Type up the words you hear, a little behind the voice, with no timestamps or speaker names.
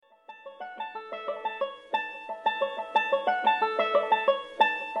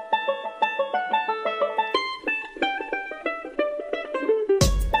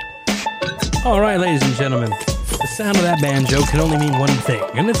All right, ladies and gentlemen, the sound of that banjo can only mean one thing,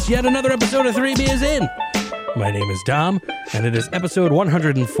 and it's yet another episode of 3 Beers In. My name is Dom, and it is episode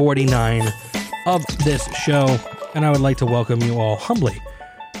 149 of this show, and I would like to welcome you all humbly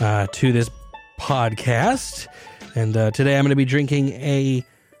to this podcast. And today I'm going to be drinking a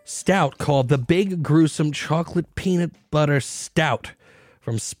stout called the Big Gruesome Chocolate Peanut Butter Stout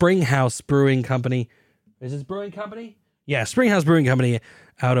from Springhouse Brewing Company. Is this Brewing Company? Yeah, Springhouse Brewing Company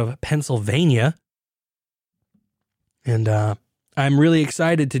out of Pennsylvania. And I'm really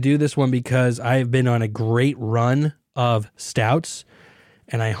excited to do this one because I've been on a great run of stouts,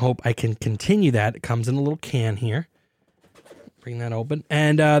 and I hope I can continue that. It comes in a little can here. Bring that open.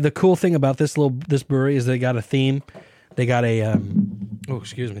 And the cool thing about this brewery is they got a theme. They got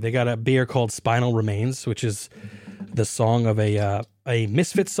they got a beer called Spinal Remains, which is the song of a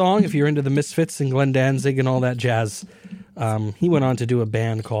Misfits song. If you're into the Misfits and Glenn Danzig and all that jazz. He went on to do a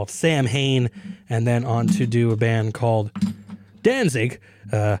band called Sam Hain, and then on to do a band called Danzig.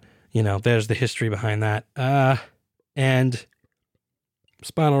 There's the history behind that. And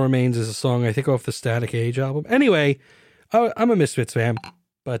Spinal Remains is a song, I think, off the Static Age album. Anyway, I'm a Misfits fan,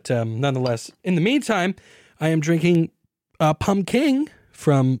 but nonetheless, in the meantime, I am drinking Pumpkin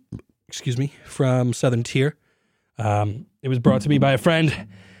from Southern Tier. It was brought to me by a friend,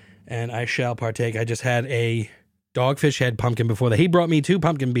 and I shall partake. I just had a Dogfish Head pumpkin before that. He brought me 2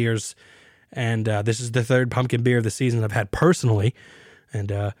 pumpkin beers, and this is the 3rd pumpkin beer of the season I've had personally,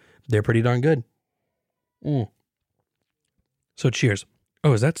 and they're pretty darn good. So cheers.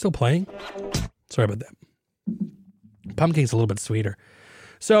 Oh, is that still playing? Sorry about that. Pumpkin's a little bit sweeter.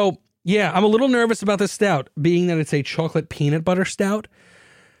 So, yeah, I'm a little nervous about this stout, being that it's a chocolate peanut butter stout.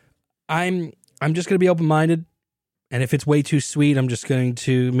 I'm just going to be open-minded, and if it's way too sweet, I'm just going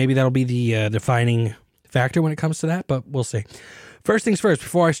to, maybe that'll be the defining factor when it comes to that, but we'll see. First things first,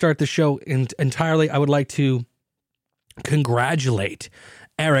 before I start the show entirely, I would like to congratulate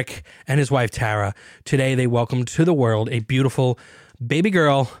Eric and his wife Tara. Today they welcomed to the world a beautiful baby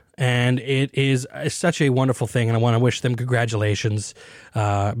girl, and it is such a wonderful thing, and I want to wish them congratulations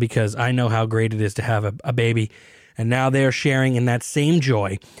because I know how great it is to have a baby, and now they're sharing in that same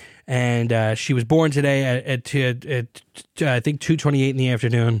joy. And she was born today at I think 2:28 in the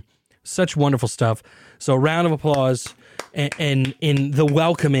afternoon. Such wonderful stuff. So, round of applause in the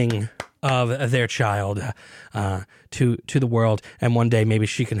welcoming of their child to the world. And one day, maybe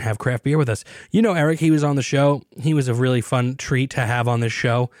she can have craft beer with us. You know, Eric, he was on the show. He was a really fun treat to have on this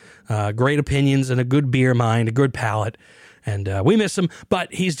show. Great opinions and a good beer mind, a good palate. And we miss him,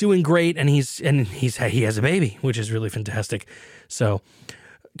 but he's doing great. And he has a baby, which is really fantastic. So,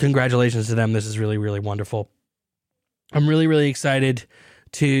 congratulations to them. This is really, really wonderful. I'm really, really excited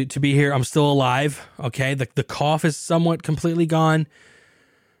to be here. I'm still alive. Okay. The cough is somewhat completely gone.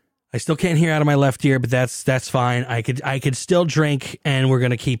 I still can't hear out of my left ear, but that's fine. I could still drink, and we're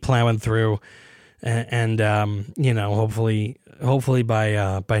going to keep plowing through. And hopefully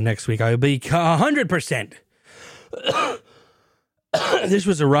by next week, I'll be 100%. This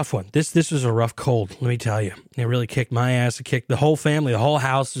was a rough one. This was a rough cold. Let me tell you, it really kicked my ass. It kicked the whole family. The whole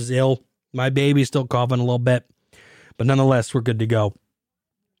house was ill. My baby's still coughing a little bit, but nonetheless, we're good to go.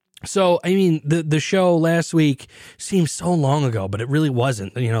 So, I mean, the show last week seems so long ago, but it really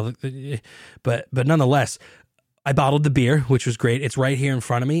wasn't, but nonetheless, I bottled the beer, which was great. It's right here in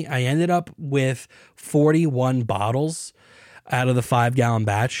front of me. I ended up with 41 bottles out of the 5-gallon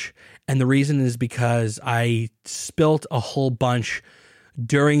batch. And the reason is because I spilt a whole bunch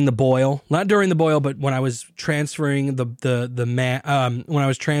during the boil, not during the boil, but when I was transferring when I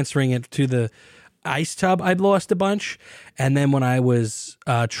was transferring it to the ice tub, I'd lost a bunch. And then when I was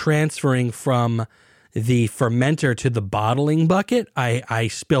transferring from the fermenter to the bottling bucket, I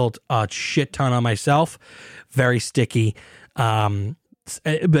spilled a shit ton on myself. Very sticky. But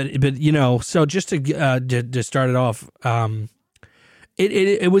so just to start it off,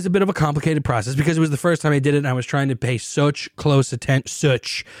 it was a bit of a complicated process because it was the first time I did it, and I was trying to pay such close attention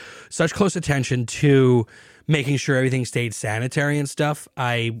to making sure everything stayed sanitary and stuff.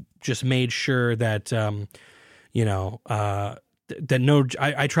 I just made sure that, I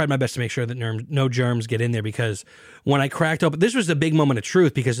tried my best to make sure that no germs get in there, because when I cracked open, this was a big moment of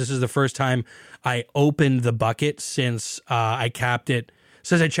truth because this is the first time I opened the bucket since I capped it,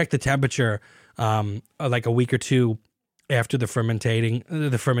 since I checked the temperature like a week or two after the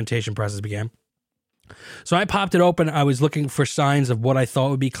fermentation process began. So I popped it open. I was looking for signs of what I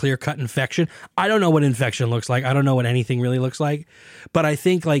thought would be clear-cut infection. I don't know what infection looks like. I don't know what anything really looks like. But I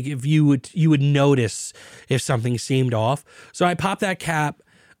think like if you would notice if something seemed off. So I popped that cap.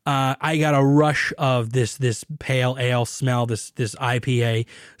 I got a rush of this pale ale smell, this IPA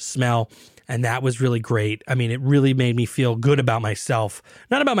smell. And that was really great. I mean, it really made me feel good about myself.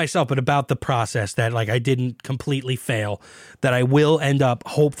 Not about myself, but about the process, that like I didn't completely fail, that I will end up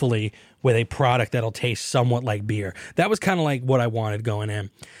hopefully with a product that'll taste somewhat like beer. That was kind of like what I wanted going in.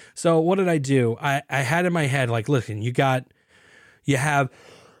 So what did I do? I had in my head, like, listen, you have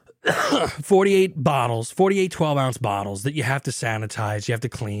 48 bottles, 48 12-ounce bottles that you have to sanitize, you have to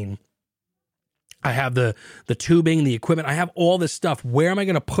clean. I have the tubing, the equipment. I have all this stuff. Where am I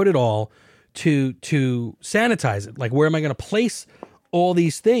going to put it all to sanitize it? Like, where am I going to place all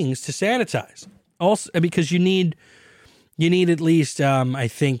these things to sanitize? Also, because you need at least, I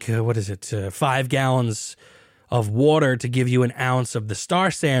think, 5 gallons of water to give you an ounce of the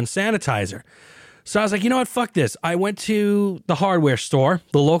Star San sanitizer. So I was like, you know what? Fuck this. I went to the hardware store,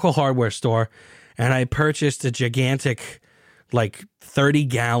 the local hardware store, and I purchased a gigantic, like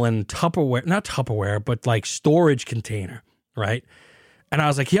 30-gallon Tupperware, not Tupperware, but like storage container, right? And I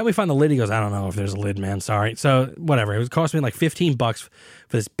was like, can you help me find the lid? He goes, I don't know if there's a lid, man. Sorry. So whatever. It was cost me like $15 for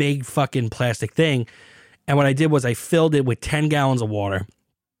this big fucking plastic thing. And what I did was I filled it with 10 gallons of water.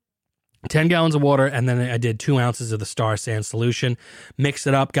 10 gallons of water, and then I did 2 ounces of the Star San solution, mixed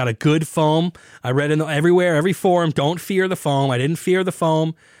it up, got a good foam. I read everywhere, every forum, don't fear the foam. I didn't fear the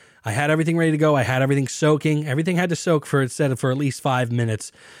foam. I had everything ready to go. I had everything soaking. Everything had to soak for at least 5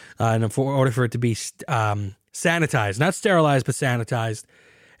 minutes in order for it to be sanitized, not sterilized, but sanitized.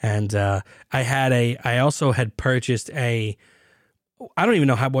 And I also had purchased I don't even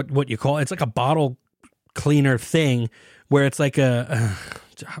know what you call it. It's like a bottle cleaner thing where it's like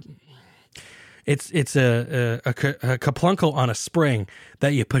it's a kaplunkel on a spring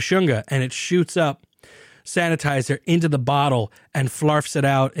that you pushunga, and it shoots up sanitizer into the bottle and flarfs it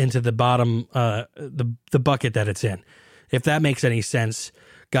out into the bottom, the bucket that it's in. If that makes any sense,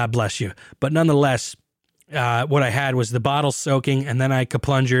 God bless you. But nonetheless, what I had was the bottle soaking, and then I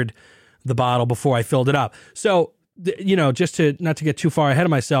kaplungered the bottle before I filled it up. So, just not to get too far ahead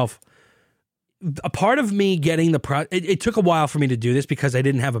of myself, a part of me getting it took a while for me to do this because I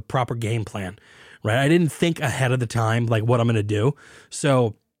didn't have a proper game plan, right? I didn't think ahead of the time, like what I'm going to do.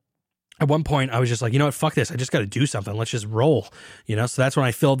 So at one point I was just like, you know what, fuck this. I just got to do something. Let's just roll, So that's when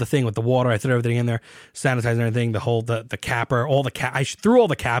I filled the thing with the water. I threw everything in there, sanitizing everything, the capper, I threw all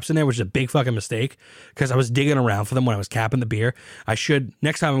the caps in there, which is a big fucking mistake because I was digging around for them when I was capping the beer.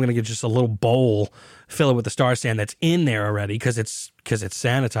 Next time I'm going to get just a little bowl, fill it with the Star San that's in there already because it's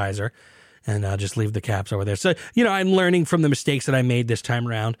sanitizer. And I'll just leave the caps over there. So, I'm learning from the mistakes that I made this time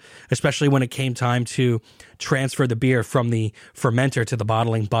around, especially when it came time to transfer the beer from the fermenter to the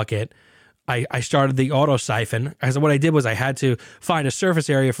bottling bucket. I started the auto siphon. As what I did was I had to find a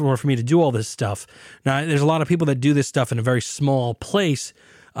surface area for me to do all this stuff. Now, there's a lot of people that do this stuff in a very small place.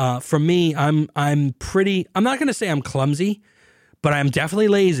 For me, I'm not going to say I'm clumsy, but I'm definitely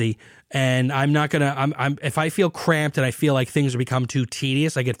lazy. And I'm not going to, if I feel cramped and I feel like things have become too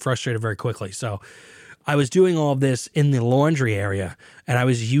tedious, I get frustrated very quickly. So I was doing all of this in the laundry area, and I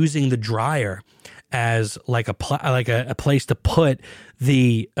was using the dryer as like a place to put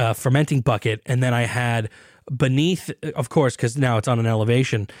the fermenting bucket. And then I had beneath, of course, because now it's on an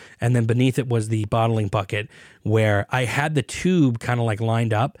elevation, and then beneath it was the bottling bucket where I had the tube kind of like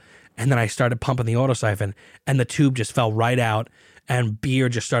lined up. And then I started pumping the auto siphon, and the tube just fell right out, and beer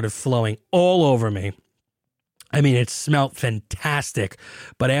just started flowing all over me. I mean, it smelled fantastic.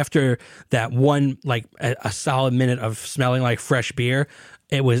 But after that one, like a solid minute of smelling like fresh beer,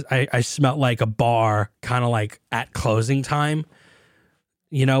 I smelled like a bar, kind of like at closing time,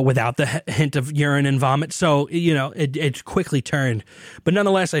 without the hint of urine and vomit. So, it quickly turned. But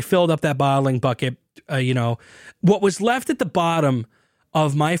nonetheless, I filled up that bottling bucket. What was left at the bottom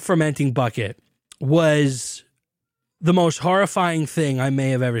of my fermenting bucket was the most horrifying thing I may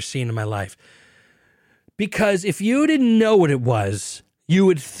have ever seen in my life. Because if you didn't know what it was, you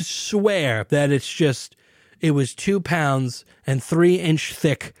would swear that it was 2 pounds and 3-inch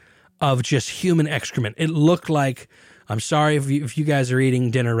thick of just human excrement. It looked like, I'm sorry if you guys are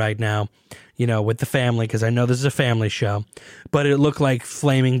eating dinner right now, with the family, because I know this is a family show, but it looked like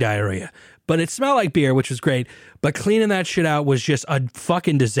flaming diarrhea. But it smelled like beer, which was great. But cleaning that shit out was just a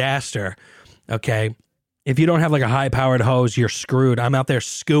fucking disaster. Okay. If you don't have like a high-powered hose, you're screwed. I'm out there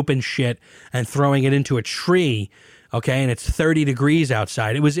scooping shit and throwing it into a tree, okay? And it's 30 degrees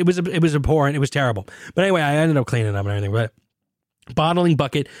outside. It was abhorrent. It was terrible. But anyway, I ended up cleaning it up and everything. But bottling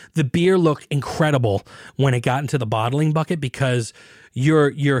bucket, the beer looked incredible when it got into the bottling bucket because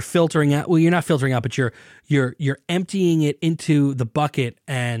you're filtering out. Well, you're not filtering out, but you're emptying it into the bucket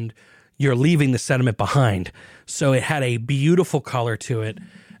and you're leaving the sediment behind. So it had a beautiful color to it.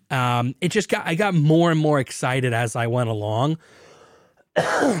 I got more and more excited as I went along.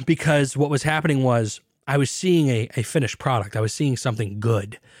 because what was happening was I was seeing a finished product. I was seeing something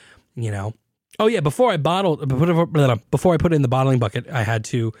good, you know. Oh yeah, before I put it in the bottling bucket, I had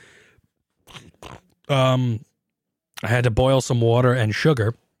to boil some water and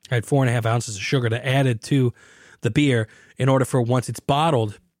sugar. I had 4.5 ounces of sugar to add it to the beer in order for, once it's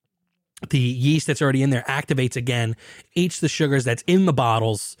bottled, the yeast that's already in there activates again, eats the sugars that's in the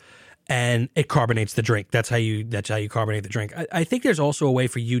bottles, and it carbonates the drink. That's how you carbonate the drink. I think there's also a way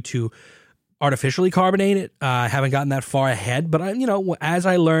for you to artificially carbonate it. I haven't gotten that far ahead, but as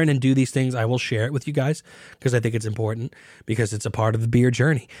I learn and do these things, I will share it with you guys because I think it's important, because it's a part of the beer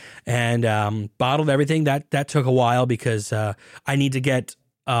journey. And bottled everything that took a while because I need to get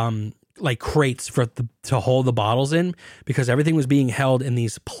like crates to hold the bottles in, because everything was being held in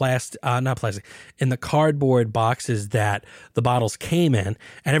these in the cardboard boxes that the bottles came in,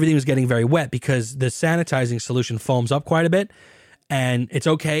 and everything was getting very wet because the sanitizing solution foams up quite a bit. And it's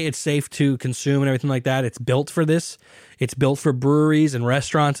okay. It's safe to consume and everything like that. It's built for this. It's built for breweries and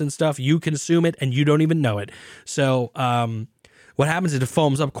restaurants and stuff. You consume it and you don't even know it. So what happens is it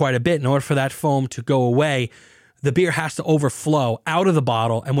foams up quite a bit. In order for that foam to go away, the beer has to overflow out of the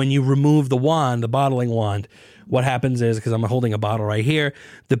bottle. And when you remove the wand, the bottling wand, what happens is, because I'm holding a bottle right here,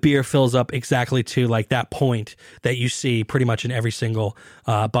 the beer fills up exactly to like that point that you see pretty much in every single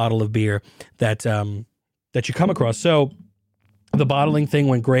bottle of beer that you come across. So the bottling thing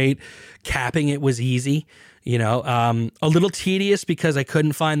went great. Capping it was easy, a little tedious because I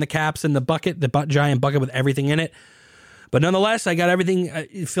couldn't find the caps in the bucket, the giant bucket with everything in it. But nonetheless, I got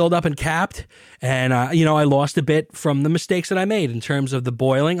everything filled up and capped. And, I lost a bit from the mistakes that I made in terms of the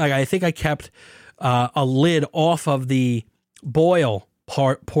boiling. Like, I think I kept a lid off of the boil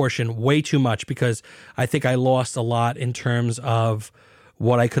portion way too much, because I think I lost a lot in terms of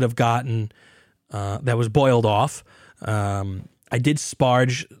what I could have gotten that was boiled off. I did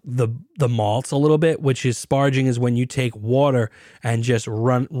sparge the malts a little bit, which is, sparging is when you take water and just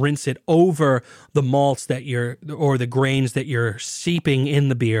rinse it over the malts or the grains that you're seeping in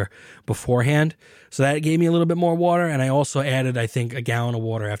the beer beforehand. So that gave me a little bit more water, and I also added, I think, a gallon of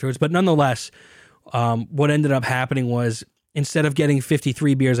water afterwards. But nonetheless, what ended up happening was, instead of getting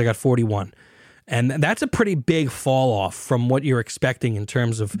 53 beers, I got 41. And that's a pretty big fall off from what you're expecting in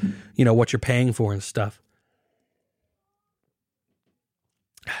terms of, what you're paying for and stuff.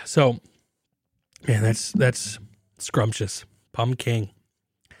 So, man, that's scrumptious. Pumpkin.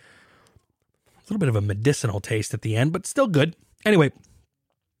 A little bit of a medicinal taste at the end, but still good. Anyway,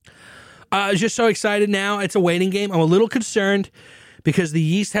 I was just so excited now. It's a waiting game. I'm a little concerned because the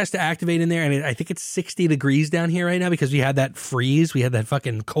yeast has to activate in there, and I think it's 60 degrees down here right now because we had that freeze. We had that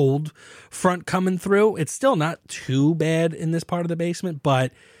fucking cold front coming through. It's still not too bad in this part of the basement,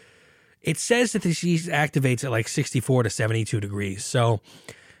 but it says that this yeast activates at like 64 to 72 degrees. So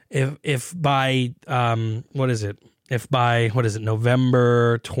if by November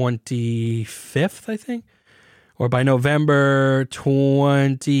 25th, I think, or by November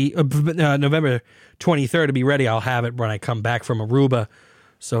 23rd to be ready, I'll have it when I come back from Aruba.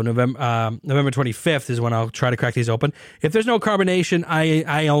 So November 25th is when I'll try to crack these open. If there's no carbonation,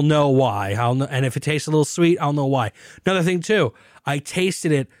 I'll know why. And if it tastes a little sweet, I'll know why. Another thing too, I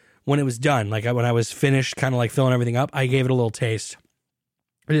tasted it when it was done, like when I was finished, kind of like filling everything up. I gave it a little taste.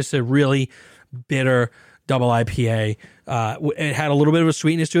 Just a really bitter double IPA. It had a little bit of a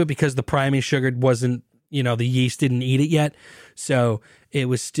sweetness to it because the priming sugar wasn't, the yeast didn't eat it yet. So it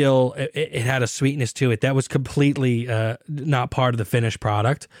was still, it had a sweetness to it that was completely not part of the finished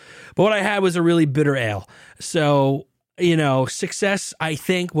product. But what I had was a really bitter ale. So, success, I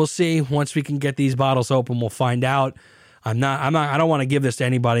think. We'll see. Once we can get these bottles open, we'll find out. I don't want to give this to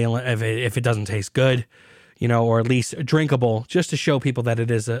anybody if it doesn't taste good, or at least drinkable, just to show people that it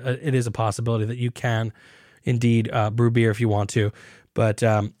is a possibility that you can indeed brew beer if you want to. But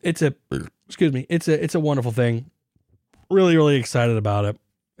it's a wonderful thing. Really, really excited about it,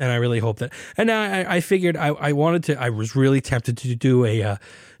 and I really hope that. And now I figured I was really tempted to do a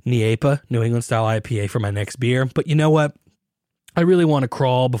NEIPA, New England style IPA, for my next beer. But you know what? I really want to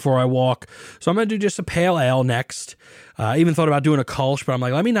crawl before I walk. So I'm going to do just a pale ale next. I even thought about doing a Kolsch, but I'm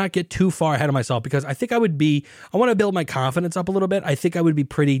like, let me not get too far ahead of myself, because I think I want to build my confidence up a little bit. I think I would be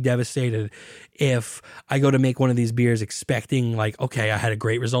pretty devastated if I go to make one of these beers expecting like, okay, I had a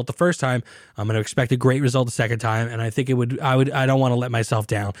great result the first time. I'm going to expect a great result the second time. And I think I don't want to let myself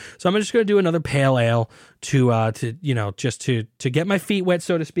down. So I'm just going to do another pale ale to get my feet wet,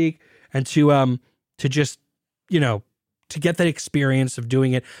 so to speak, and to just, to get that experience of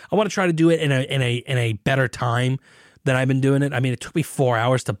doing it. I want to try to do it in a better time that I've been doing it. I mean, it took me 4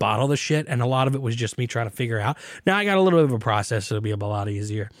 hours to bottle the shit, and a lot of it was just me trying to figure out. Now I got a little bit of a process, so it'll be a lot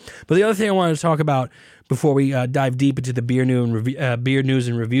easier. But the other thing I wanted to talk about before we dive deep into the beer news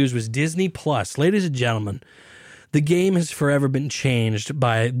and reviews was Disney Plus. Ladies and gentlemen, the game has forever been changed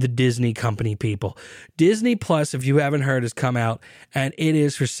by the Disney company people. Disney Plus, if you haven't heard, has come out, and it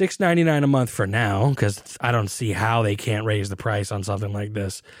is for $6.99 a month for now, because I don't see how they can't raise the price on something like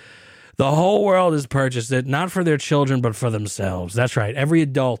this. The whole world has purchased it, not for their children, but for themselves. That's right. Every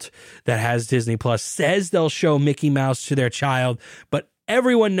adult that has Disney Plus says they'll show Mickey Mouse to their child, but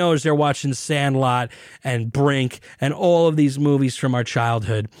everyone knows they're watching Sandlot and Brink and all of these movies from our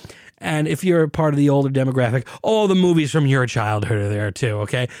childhood. And if you're a part of the older demographic, all the movies from your childhood are there too,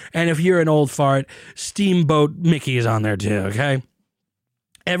 okay? And if you're an old fart, Steamboat Mickey is on there too, okay?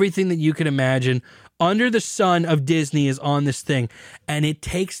 Everything that you can imagine under the sun of Disney is on this thing. And it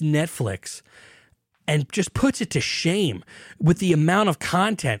takes Netflix and just puts it to shame with the amount of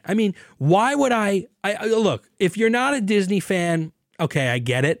content. I mean, why would I look, if you're not a Disney fan, okay, I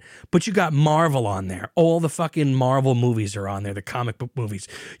get it, but you got Marvel on there. All the fucking Marvel movies are on there, the comic book movies.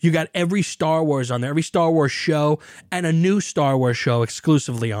 You got every Star Wars on there, every Star Wars show, and a new Star Wars show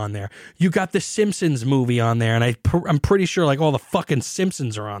exclusively on there. You got the Simpsons movie on there, and I'm pretty sure like all the fucking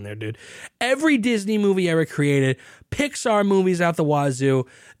Simpsons are on there, dude. Every Disney movie ever created, Pixar movies out the wazoo.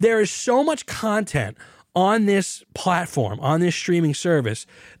 There is so much content on this platform, on this streaming service,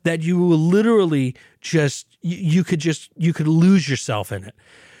 that you will literally you could lose yourself in it.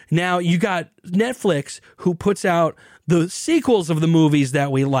 Now you got Netflix, who puts out the sequels of the movies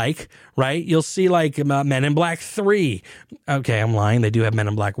that we like, right? You'll see like Men in Black 3. Okay, I'm lying. They do have Men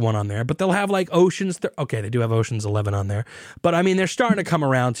in Black 1 on there, but they'll have like Ocean's. Okay, they do have Ocean's 11 on there, but I mean, they're starting to come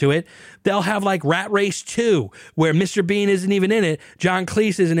around to it. They'll have like Rat Race 2, where Mr. Bean isn't even in it. John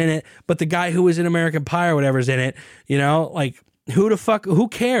Cleese isn't in it, but the guy who was in American Pie or whatever is in it, you know, like, who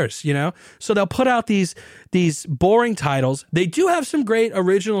cares, you know? So they'll put out these boring titles. They do have some great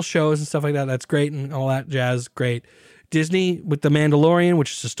original shows and stuff like that. That's great and all that jazz. Great. Disney with The Mandalorian,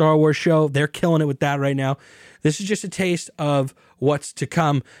 which is a Star Wars show. They're killing it with that right now. This is just a taste of what's to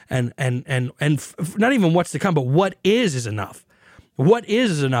come, and not even what's to come, but what is enough. What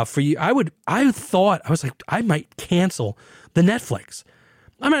is enough for you? I was like, I might cancel the Netflix.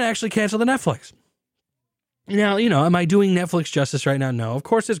 I might actually cancel the Netflix. Now, you know, am I doing Netflix justice right now? No. Of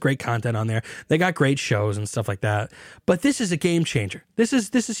course, there's great content on there. They got great shows and stuff like that. But this is a game changer. This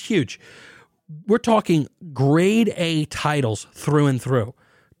is huge. We're talking grade A titles through and through.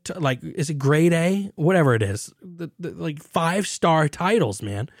 Like, is it grade A? Whatever it is. Like 5-star titles,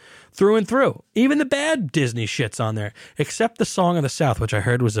 man. Through and through. Even the bad Disney shit's on there. Except the Song of the South, which I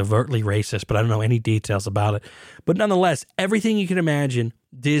heard was overtly racist, but I don't know any details about it. But nonetheless, everything you can imagine,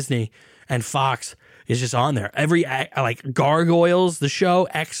 Disney and Fox is just on there. Every, like, Gargoyles, the show,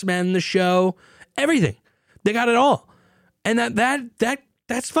 X-Men, the show, everything. They got it all. And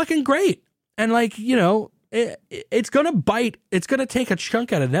that's fucking great. And, like, you know, it's going to bite. It's going to take a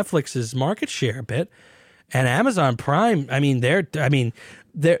chunk out of Netflix's market share a bit. And Amazon Prime, I mean,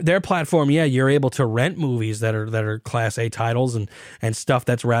 their platform, yeah, you're able to rent movies that are Class A titles and stuff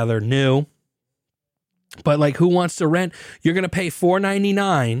that's rather new. But, like, who wants to rent? You're going to pay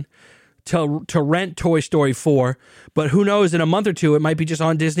 $4.99 to rent Toy Story 4, but who knows, in a month or two it might be just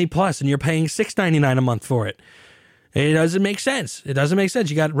on Disney Plus and you're paying $6.99 a month for it. It doesn't make sense. It doesn't make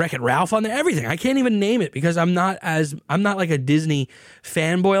sense. You got Wreck-It Ralph on there, everything. I can't even name it because I'm not like a Disney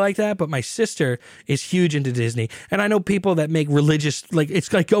fanboy like that, but my sister is huge into Disney. And I know people that make religious, like,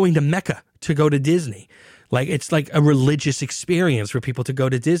 it's like going to Mecca to go to Disney. Like, it's like a religious experience for people to go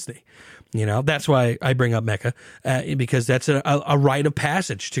to Disney. You know, that's why I bring up Mecca, because that's a rite of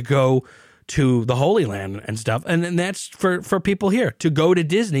passage to go to the Holy Land and stuff. And that's for people here. To go to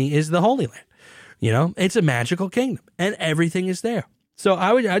Disney is the Holy Land. You know, it's a magical kingdom and everything is there. So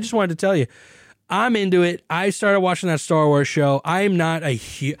I just wanted to tell you, I'm into it. I started watching that Star Wars show. I am not I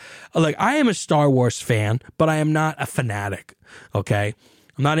am a Star Wars fan, but I am not a fanatic. Okay.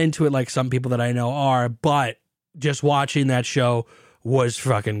 I'm not into it like some people that I know are, but just watching that show was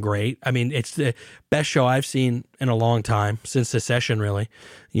fucking great. I mean, it's the best show I've seen in a long time, since Succession, really.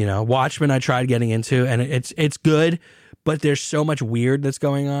 You know, Watchmen I tried getting into, and it's good, but there's so much weird that's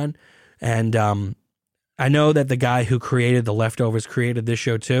going on. And I know that the guy who created The Leftovers created this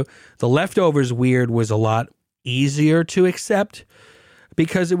show too. The Leftovers weird was a lot easier to accept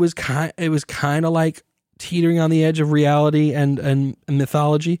because it was kind of like teetering on the edge of reality and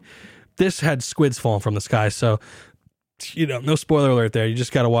mythology. This had squids falling from the sky, so, you know, no spoiler alert there. You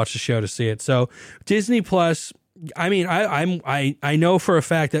just got to watch the show to see it. So Disney Plus, I mean, I know for a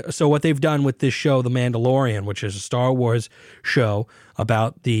fact that, so what they've done with this show, The Mandalorian, which is a Star Wars show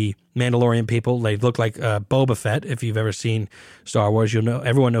about the Mandalorian people, they look like Boba Fett. If you've ever seen Star Wars, you'll know,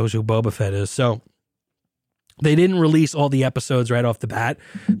 everyone knows who Boba Fett is. So they didn't release all the episodes right off the bat.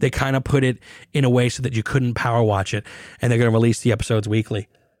 They kind of put it in a way so that you couldn't power watch it, and they're going to release the episodes weekly,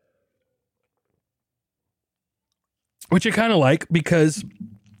 which I kind of like because,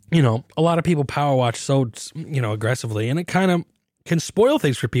 you know, a lot of people power watch so, you know, aggressively, and it kind of can spoil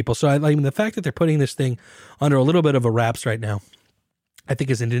things for people. So I mean, the fact that they're putting this thing under a little bit of a wraps right now, I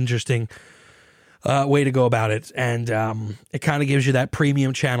think is an interesting way to go about it. And it kind of gives you that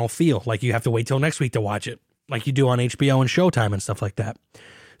premium channel feel, like you have to wait till next week to watch it, like you do on HBO and Showtime and stuff like that.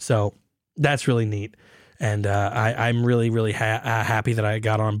 So that's really neat. And I'm really, really happy that I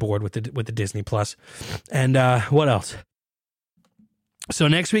got on board with the Disney Plus. And what else? So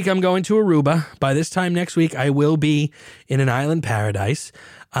next week I'm going to Aruba. By this time next week, I will be in an island paradise.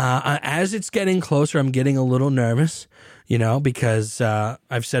 As it's getting closer, I'm getting a little nervous, you know, because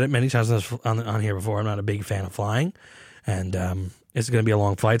I've said it many times on here before. I'm not a big fan of flying, and it's going to be a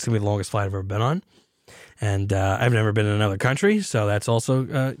long flight. It's going to be the longest flight I've ever been on. And I've never been in another country, so that's also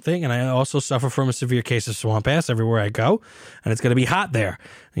a thing. And I also suffer from a severe case of swamp ass everywhere I go, and it's going to be hot there.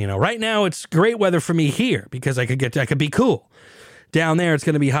 You know, right now it's great weather for me here because I could be cool. Down there, it's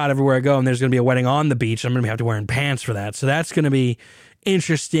going to be hot everywhere I go, and there's going to be a wedding on the beach. I'm going to have to wear pants for that. So that's going to be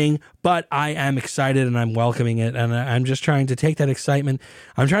interesting, but I am excited, and I'm welcoming it, and I'm just trying to take that excitement.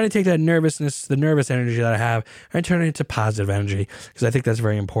 I'm trying to take that nervousness, the nervous energy that I have, and turn it into positive energy, because I think that's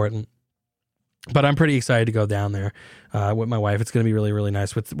very important. But I'm pretty excited to go down there with my wife. It's going to be really, really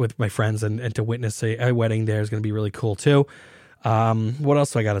nice with my friends, and to witness a wedding there is going to be really cool, too. What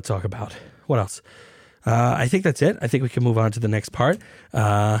else do I got to talk about? What else? I think that's it. I think we can move on to the next part.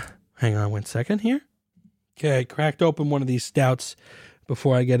 Hang on 1 second here. Okay, I cracked open one of these stouts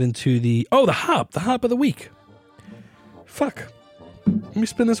before I get into the hop of the week. Fuck. Let me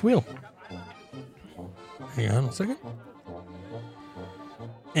spin this wheel. Hang on a second.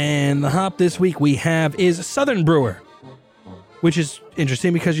 And the hop this week we have is Southern Brewer, which is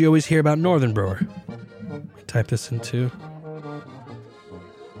interesting because you always hear about Northern Brewer. Type this into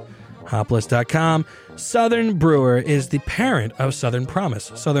Hoplist.com. Southern Brewer is the parent of Southern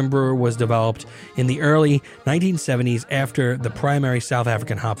Promise. Southern Brewer was developed in the early 1970s after the primary South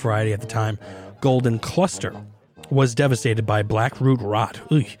African hop variety at the time, Golden Cluster, was devastated by black root rot.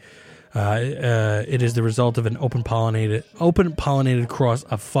 It is the result of an open pollinated cross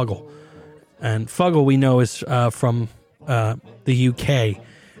of Fuggle. And Fuggle we know is from the UK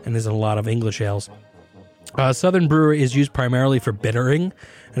and is in a lot of English ales. Southern Brewer is used primarily for bittering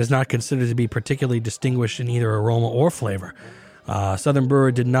and is not considered to be particularly distinguished in either aroma or flavor. Southern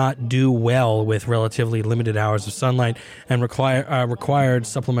Brewer did not do well with relatively limited hours of sunlight and required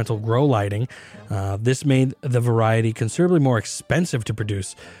supplemental grow lighting. This made the variety considerably more expensive to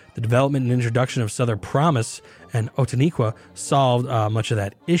produce. The development and introduction of Southern Promise and Otaniqua solved much of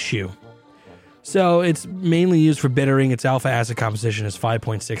that issue. So it's mainly used for bittering. Its alpha acid composition is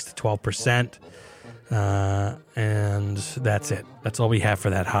 5.6 to 12%. And that's it. That's all we have for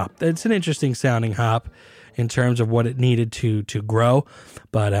that hop. It's an interesting sounding hop in terms of what it needed to grow,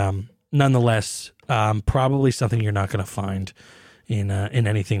 but nonetheless, probably something you're not going to find in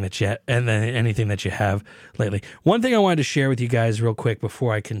anything that you have lately. One thing I wanted to share with you guys real quick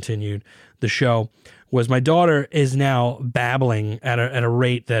before I continued the show was my daughter is now babbling at a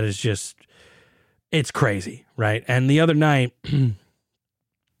rate that is just, it's crazy, right? And the other night,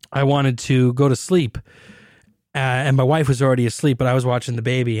 I wanted to go to sleep, and my wife was already asleep, but I was watching the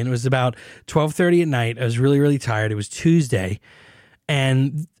baby, and it was about 12:30 at night. I was really, really tired. It was Tuesday,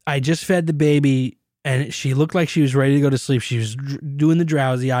 and I just fed the baby, and she looked like she was ready to go to sleep. She was doing the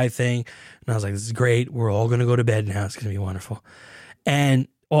drowsy eye thing, and I was like, this is great. We're all going to go to bed now. It's going to be wonderful. And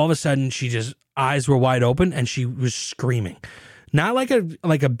all of a sudden, eyes were wide open, and she was screaming. Not like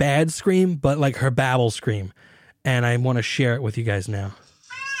a bad scream, but like her babble scream. And I want to share it with you guys now.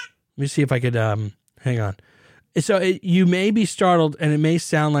 Let me see if I could, hang on. So you may be startled, and it may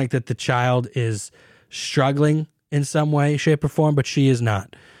sound like that the child is struggling in some way, shape, or form, but she is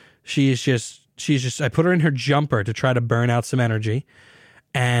not. She's just, I put her in her jumper to try to burn out some energy,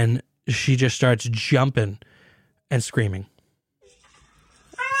 and she just starts jumping and screaming.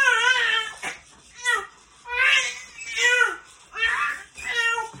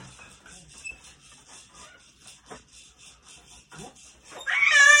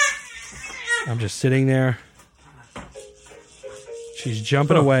 I'm just sitting there. She's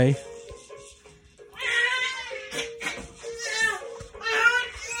jumping away.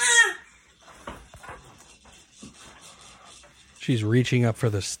 She's reaching up for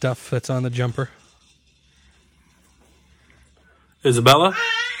the stuff that's on the jumper. Isabella?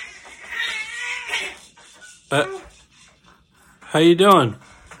 How you doing?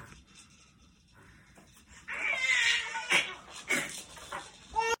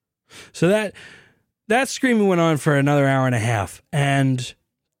 So that screaming went on for another hour and a half, and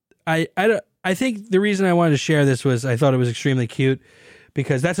I think the reason I wanted to share this was I thought it was extremely cute,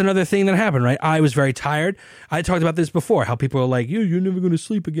 because that's another thing that happened, right? I was very tired. I talked about this before, how people are like, you're never going to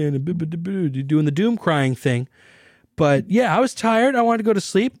sleep again, and doing the doom crying thing. But yeah, I was tired. I wanted to go to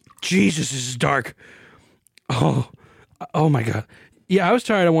sleep. Jesus, this is dark. Oh my God. Yeah, I was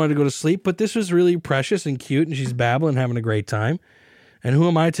tired. I wanted to go to sleep, but this was really precious and cute, and she's babbling, having a great time. And who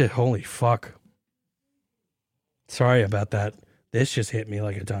am I to, holy fuck. Sorry about that. This just hit me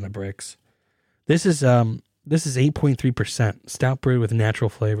like a ton of bricks. This is 8.3% stout brewed with natural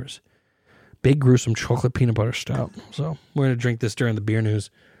flavors. Big gruesome chocolate peanut butter stout. So we're going to drink this during the beer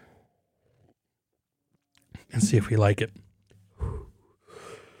news and see if we like it.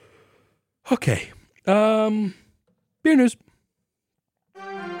 Okay. Beer news.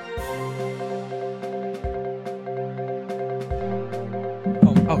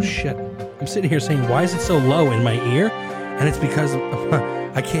 Oh shit. I'm sitting here saying, why is it so low in my ear? And it's because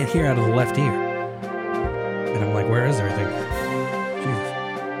I can't hear out of the left ear. And I'm like, where is everything? Jesus.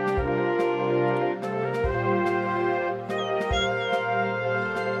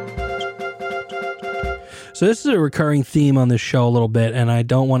 So this is a recurring theme on this show a little bit, and I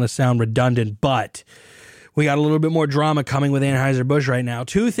don't want to sound redundant, but we got a little bit more drama coming with Anheuser-Busch right now.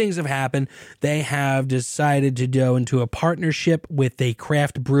 Two things have happened. They have decided to go into a partnership with a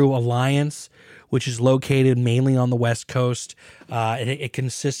craft brew alliance, which is located mainly on the West Coast. It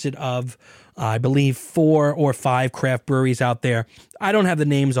consisted of, I believe, 4 or 5 craft breweries out there. I don't have the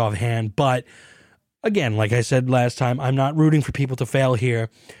names offhand, but again, like I said last time, I'm not rooting for people to fail here.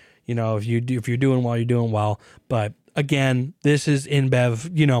 You know, if you're doing well, you're doing well. But again, this is InBev,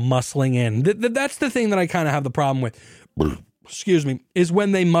 muscling in. That's the thing that I kind of have the problem with. Excuse me, is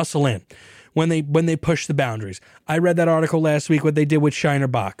when they muscle in, when they push the boundaries. I read that article last week, what they did with Shiner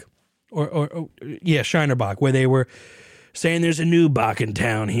Bock, Shiner Bock, where they were saying there's a new Bock in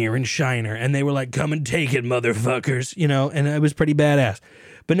town here in Shiner, and they were like, come and take it, motherfuckers, and it was pretty badass.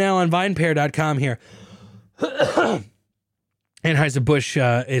 But now on VinePair.com here, Anheuser-Busch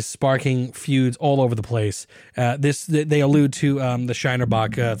is sparking feuds all over the place. They allude to the Shiner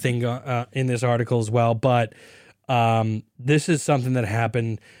Bock thing in this article as well, but this is something that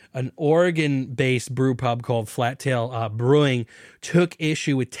happened. An Oregon-based brew pub called Flattail Brewing took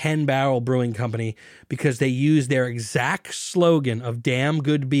issue with 10 Barrel Brewing Company because they used their exact slogan of damn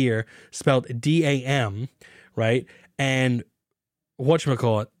good beer, spelled D-A-M, right? And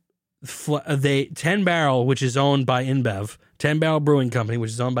whatchamacallit, 10 Barrel, which is owned by InBev, 10 Barrel Brewing Company,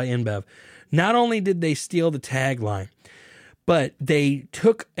 which is owned by InBev, not only did they steal the tagline, but they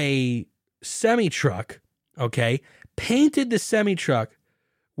took a semi-truck, okay, painted the semi-truck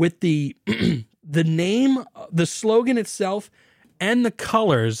with the the name, the slogan itself, and the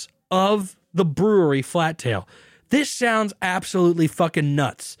colors of the brewery Flattail. This sounds absolutely fucking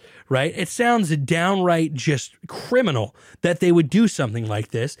nuts, right? It sounds downright just criminal that they would do something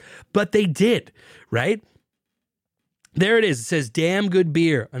like this, but they did, right? There it is. It says damn good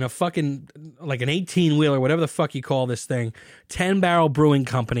beer and a fucking, like an 18-wheeler, whatever the fuck you call this thing, 10 Barrel Brewing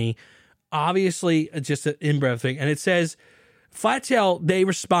Company, obviously just an InBev thing. And it says, Flattail, they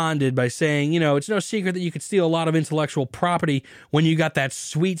responded by saying, it's no secret that you could steal a lot of intellectual property when you got that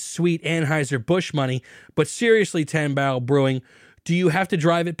sweet, sweet Anheuser-Busch money. But seriously, 10 Barrel Brewing, do you have to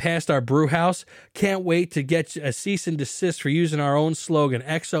drive it past our brew house? Can't wait to get a cease and desist for using our own slogan,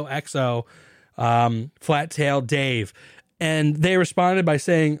 XOXO, Flattail Dave. And they responded by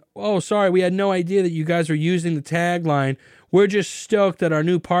saying, oh, sorry, we had no idea that you guys were using the tagline. We're just stoked at our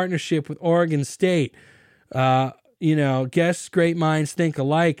new partnership with Oregon State. Guess great minds think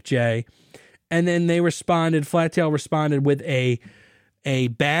alike, Jay. And then Flattail responded with a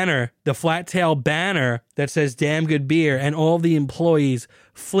banner, the Flattail banner that says damn good beer, and all the employees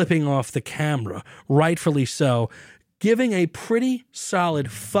flipping off the camera, rightfully so, giving a pretty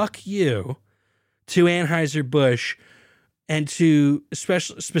solid fuck you to Anheuser-Busch and to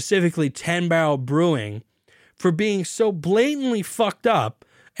specifically 10 Barrel Brewing for being so blatantly fucked up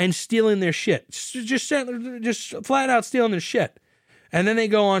and stealing their shit. Just flat out stealing their shit. And then they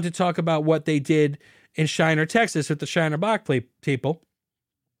go on to talk about what they did in Shiner, Texas with the Shiner Bock people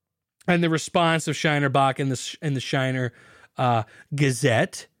and the response of Shiner Bock in the Shiner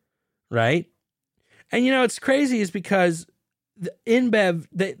Gazette, right? And it's crazy is because the InBev,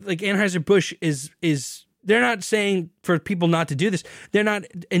 like Anheuser-Busch is they're not saying for people not to do this. They're not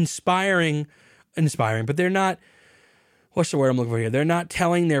inspiring, but they're not, what's the word I'm looking for here? They're not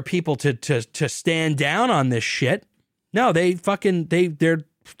telling their people to stand down on this shit. No, they're letting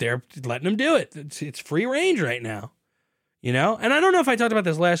them do it. It's free range right now, you know? And I don't know if I talked about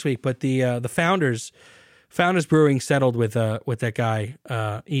this last week, but the Founders Brewing settled with that guy,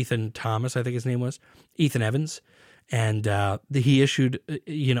 Ethan Thomas, I think his name was, Ethan Evans. And he issued,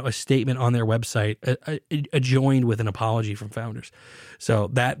 a statement on their website, adjoined with an apology from Founders. So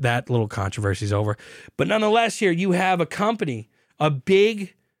that little controversy is over. But nonetheless, here you have a company, a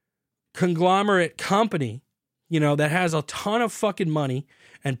big conglomerate company, that has a ton of fucking money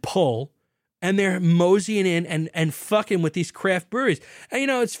and pull, and they're moseying in and fucking with these craft breweries. And,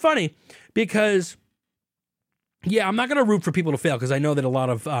 it's funny because, yeah, I'm not going to root for people to fail because I know that a lot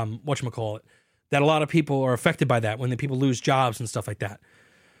of, that a lot of people are affected by that when the people lose jobs and stuff like that.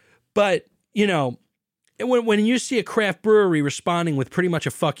 But, when you see a craft brewery responding with pretty much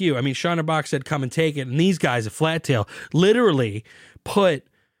a fuck you, I mean, Shiner Bock said, come and take it. And these guys at Flat Tail literally put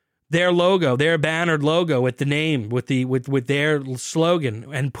their logo, their bannered logo with the name, with their slogan,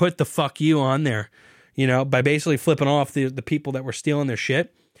 and put the fuck you on there, by basically flipping off the people that were stealing their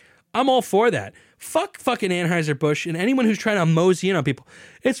shit. I'm all for that. Fuck fucking Anheuser-Busch and anyone who's trying to mosey in on people.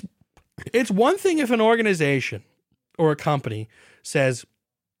 It's one thing if an organization or a company says,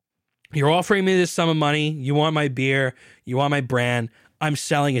 you're offering me this sum of money, you want my beer, you want my brand, I'm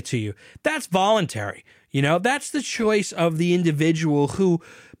selling it to you. That's voluntary. That's the choice of the individual who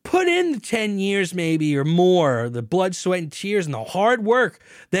put in the 10 years maybe or more, the blood, sweat, and tears and the hard work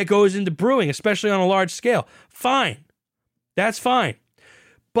that goes into brewing, especially on a large scale. Fine. That's fine.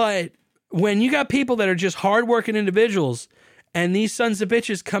 But when you got people that are just hardworking individuals and these sons of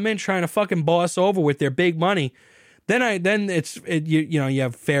bitches come in trying to fucking boss over with their big money, then you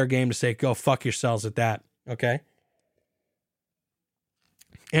have fair game to say, go fuck yourselves at that. Okay?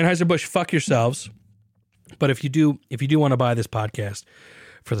 Anheuser-Busch, fuck yourselves. But if you do want to buy this podcast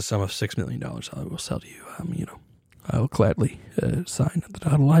for the sum of $6 million, I will sell to you. I will gladly sign at the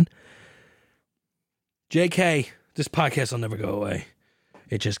dotted line. JK, this podcast will never go away.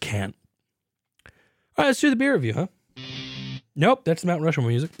 It just can't. All right, let's do the beer review, huh? Nope, that's Mount Rushmore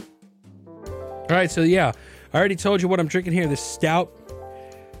music. All right, so yeah, I already told you what I'm drinking here. This stout,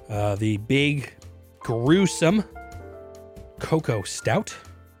 the big, gruesome cocoa stout.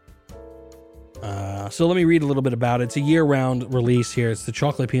 So let me read a little bit about it. It's a year-round release here. It's the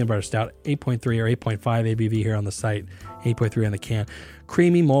chocolate peanut butter stout, 8.3 or 8.5 ABV here on the site, 8.3 on the can.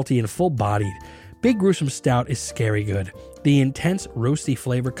 Creamy, malty, and full-bodied. Big Gruesome Stout is scary good. The intense roasty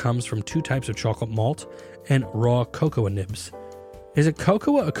flavor comes from two types of chocolate malt and raw cocoa nibs. Is it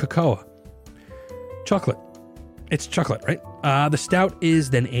cocoa or cocoa? Chocolate. It's chocolate, right? The stout is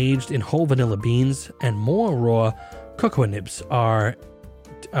then aged in whole vanilla beans, and more raw cocoa nibs are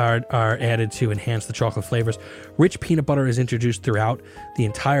added to enhance the chocolate flavors. Rich peanut butter is introduced throughout the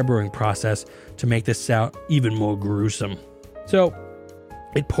entire brewing process to make this stout even more gruesome. So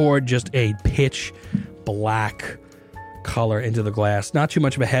it poured just a pitch black color into the glass. Not too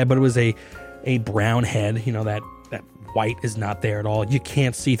much of a head, but it was a brown head. That white is not there at all. You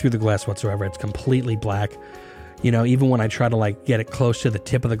can't see through the glass whatsoever. It's completely black. Even when I try to get it close to the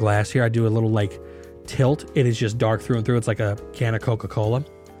tip of the glass here, I do a little tilt. It is just dark through and through. It's like a can of Coca-Cola.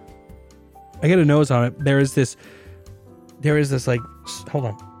 I get a nose on it. There is this hold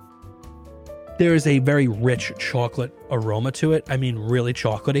on. There is a very rich chocolate aroma to it. I mean, really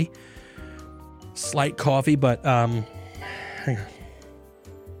chocolatey. Slight coffee, but hang on.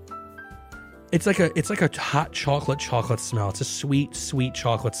 It's like a hot chocolate smell. It's a sweet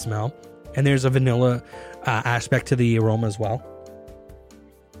chocolate smell. And there's a vanilla aspect to the aroma as well.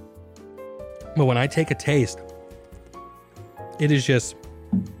 But when I take a taste, it is just,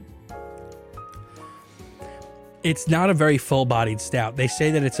 it's not a very full-bodied stout. They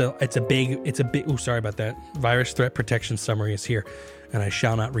say that it's a big, oh, sorry about that. Virus threat protection summary is here, and I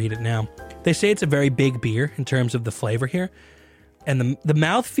shall not read it now. They say it's a very big beer in terms of the flavor here, and the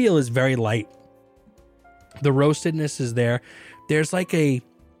mouthfeel is very light. The roastedness is there. There's like a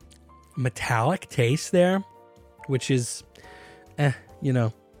metallic taste there, which is, I'm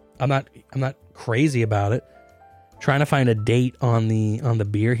not crazy about it. Trying to find a date on the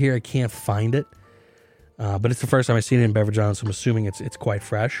beer here. I can't find it. But it's the first time I've seen it in Beverage Island, so I'm assuming it's quite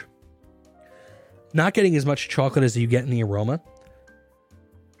fresh. Not getting as much chocolate as you get in the aroma.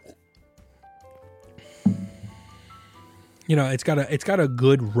 It's got a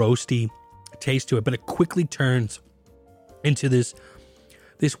good roasty taste to it, but it quickly turns into this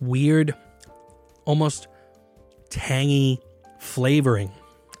weird, almost tangy flavoring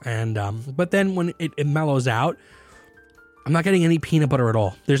And but then when it mellows out, I'm not getting any peanut butter at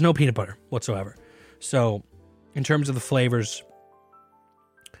all. There's no peanut butter whatsoever. So in terms of the flavors,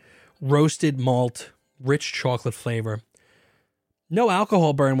 roasted malt, rich chocolate flavor, no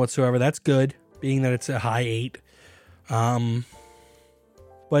alcohol burn whatsoever. That's good, being that it's a high 8.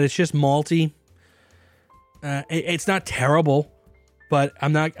 But it's just malty. It's not terrible, but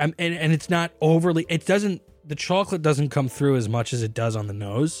and it's not overly, the chocolate doesn't come through as much as it does on the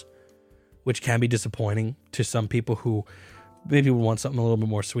nose, which can be disappointing to some people who maybe would want something a little bit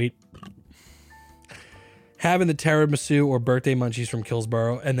more sweet. Having the tiramisu or birthday munchies from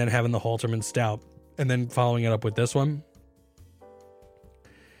Killsborough, and then having the Halterman Stout, and then following it up with this one.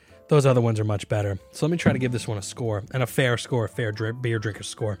 Those other ones are much better. So let me try to give this one a score, and a fair score, a fair beer drinker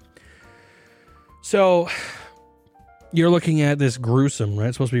score. So you're looking at this gruesome, right?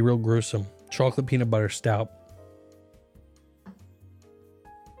 It's supposed to be real gruesome. Chocolate peanut butter stout.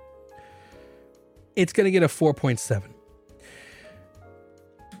 It's going to get a 4.7.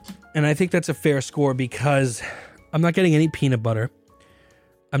 And I think that's a fair score because I'm not getting any peanut butter.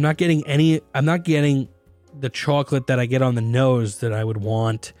 I'm not getting the chocolate that I get on the nose that I would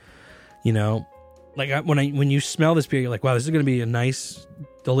want. You know, like when you smell this beer, you're like, wow, this is going to be a nice,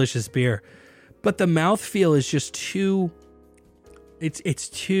 delicious beer. But the mouthfeel is just too, it's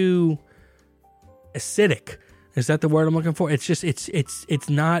too acidic. Is that the word I'm looking for? It's just, it's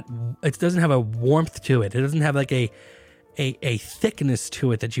not, it doesn't have a warmth to it. It doesn't have like a thickness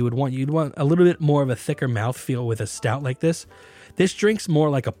to it that you would want. You'd want a little bit more of a thicker mouthfeel with a stout like this. This drinks more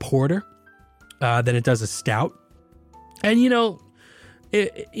like a porter than it does a stout. And you know,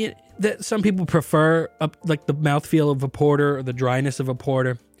 that some people prefer like the mouthfeel of a porter or the dryness of a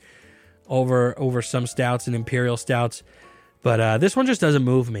porter over some stouts and imperial stouts. But this one just doesn't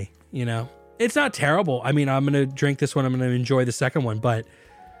move me, you know. It's not terrible. I mean, I'm going to drink this one. I'm going to enjoy the second one, but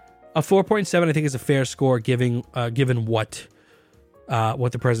a 4.7 I think is a fair score given what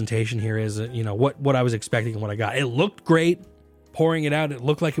the presentation here is, you know, what I was expecting and what I got. It looked great. Pouring it out, it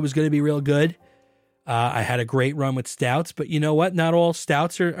looked like it was going to be real good. I had a great run with stouts, but you know what? Not all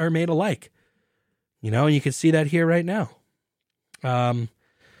stouts are made alike. You know, and you can see that here right now. And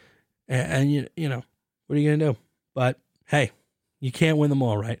you know, what are you going to do? But hey, you can't win them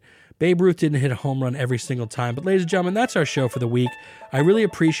all, right? Babe Ruth didn't hit a home run every single time. But ladies and gentlemen, that's our show for the week. I really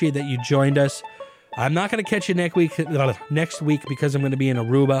appreciate that you joined us. I'm not going to catch you next week because I'm going to be in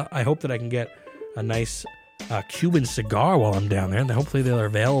Aruba. I hope that I can get a nice Cuban cigar while I'm down there. And hopefully they're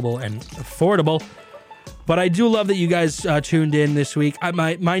available and affordable. But I do love that you guys tuned in this week.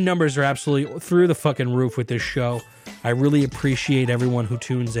 My numbers are absolutely through the fucking roof with this show. I really appreciate everyone who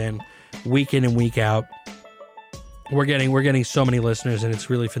tunes in week in and week out. We're getting so many listeners, and it's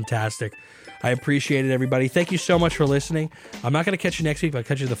really fantastic. I appreciate it, everybody. Thank you so much for listening. I'm not going to catch you next week, but I'll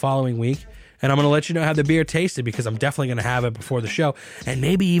catch you the following week. And I'm going to let you know how the beer tasted because I'm definitely going to have it before the show. And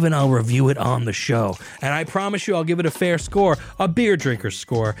maybe even I'll review it on the show. And I promise you I'll give it a fair score, a beer drinker's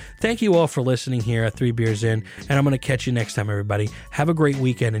score. Thank you all for listening here at 3 Beers In. And I'm going to catch you next time, everybody. Have a great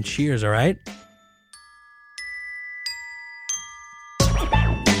weekend and cheers, all right?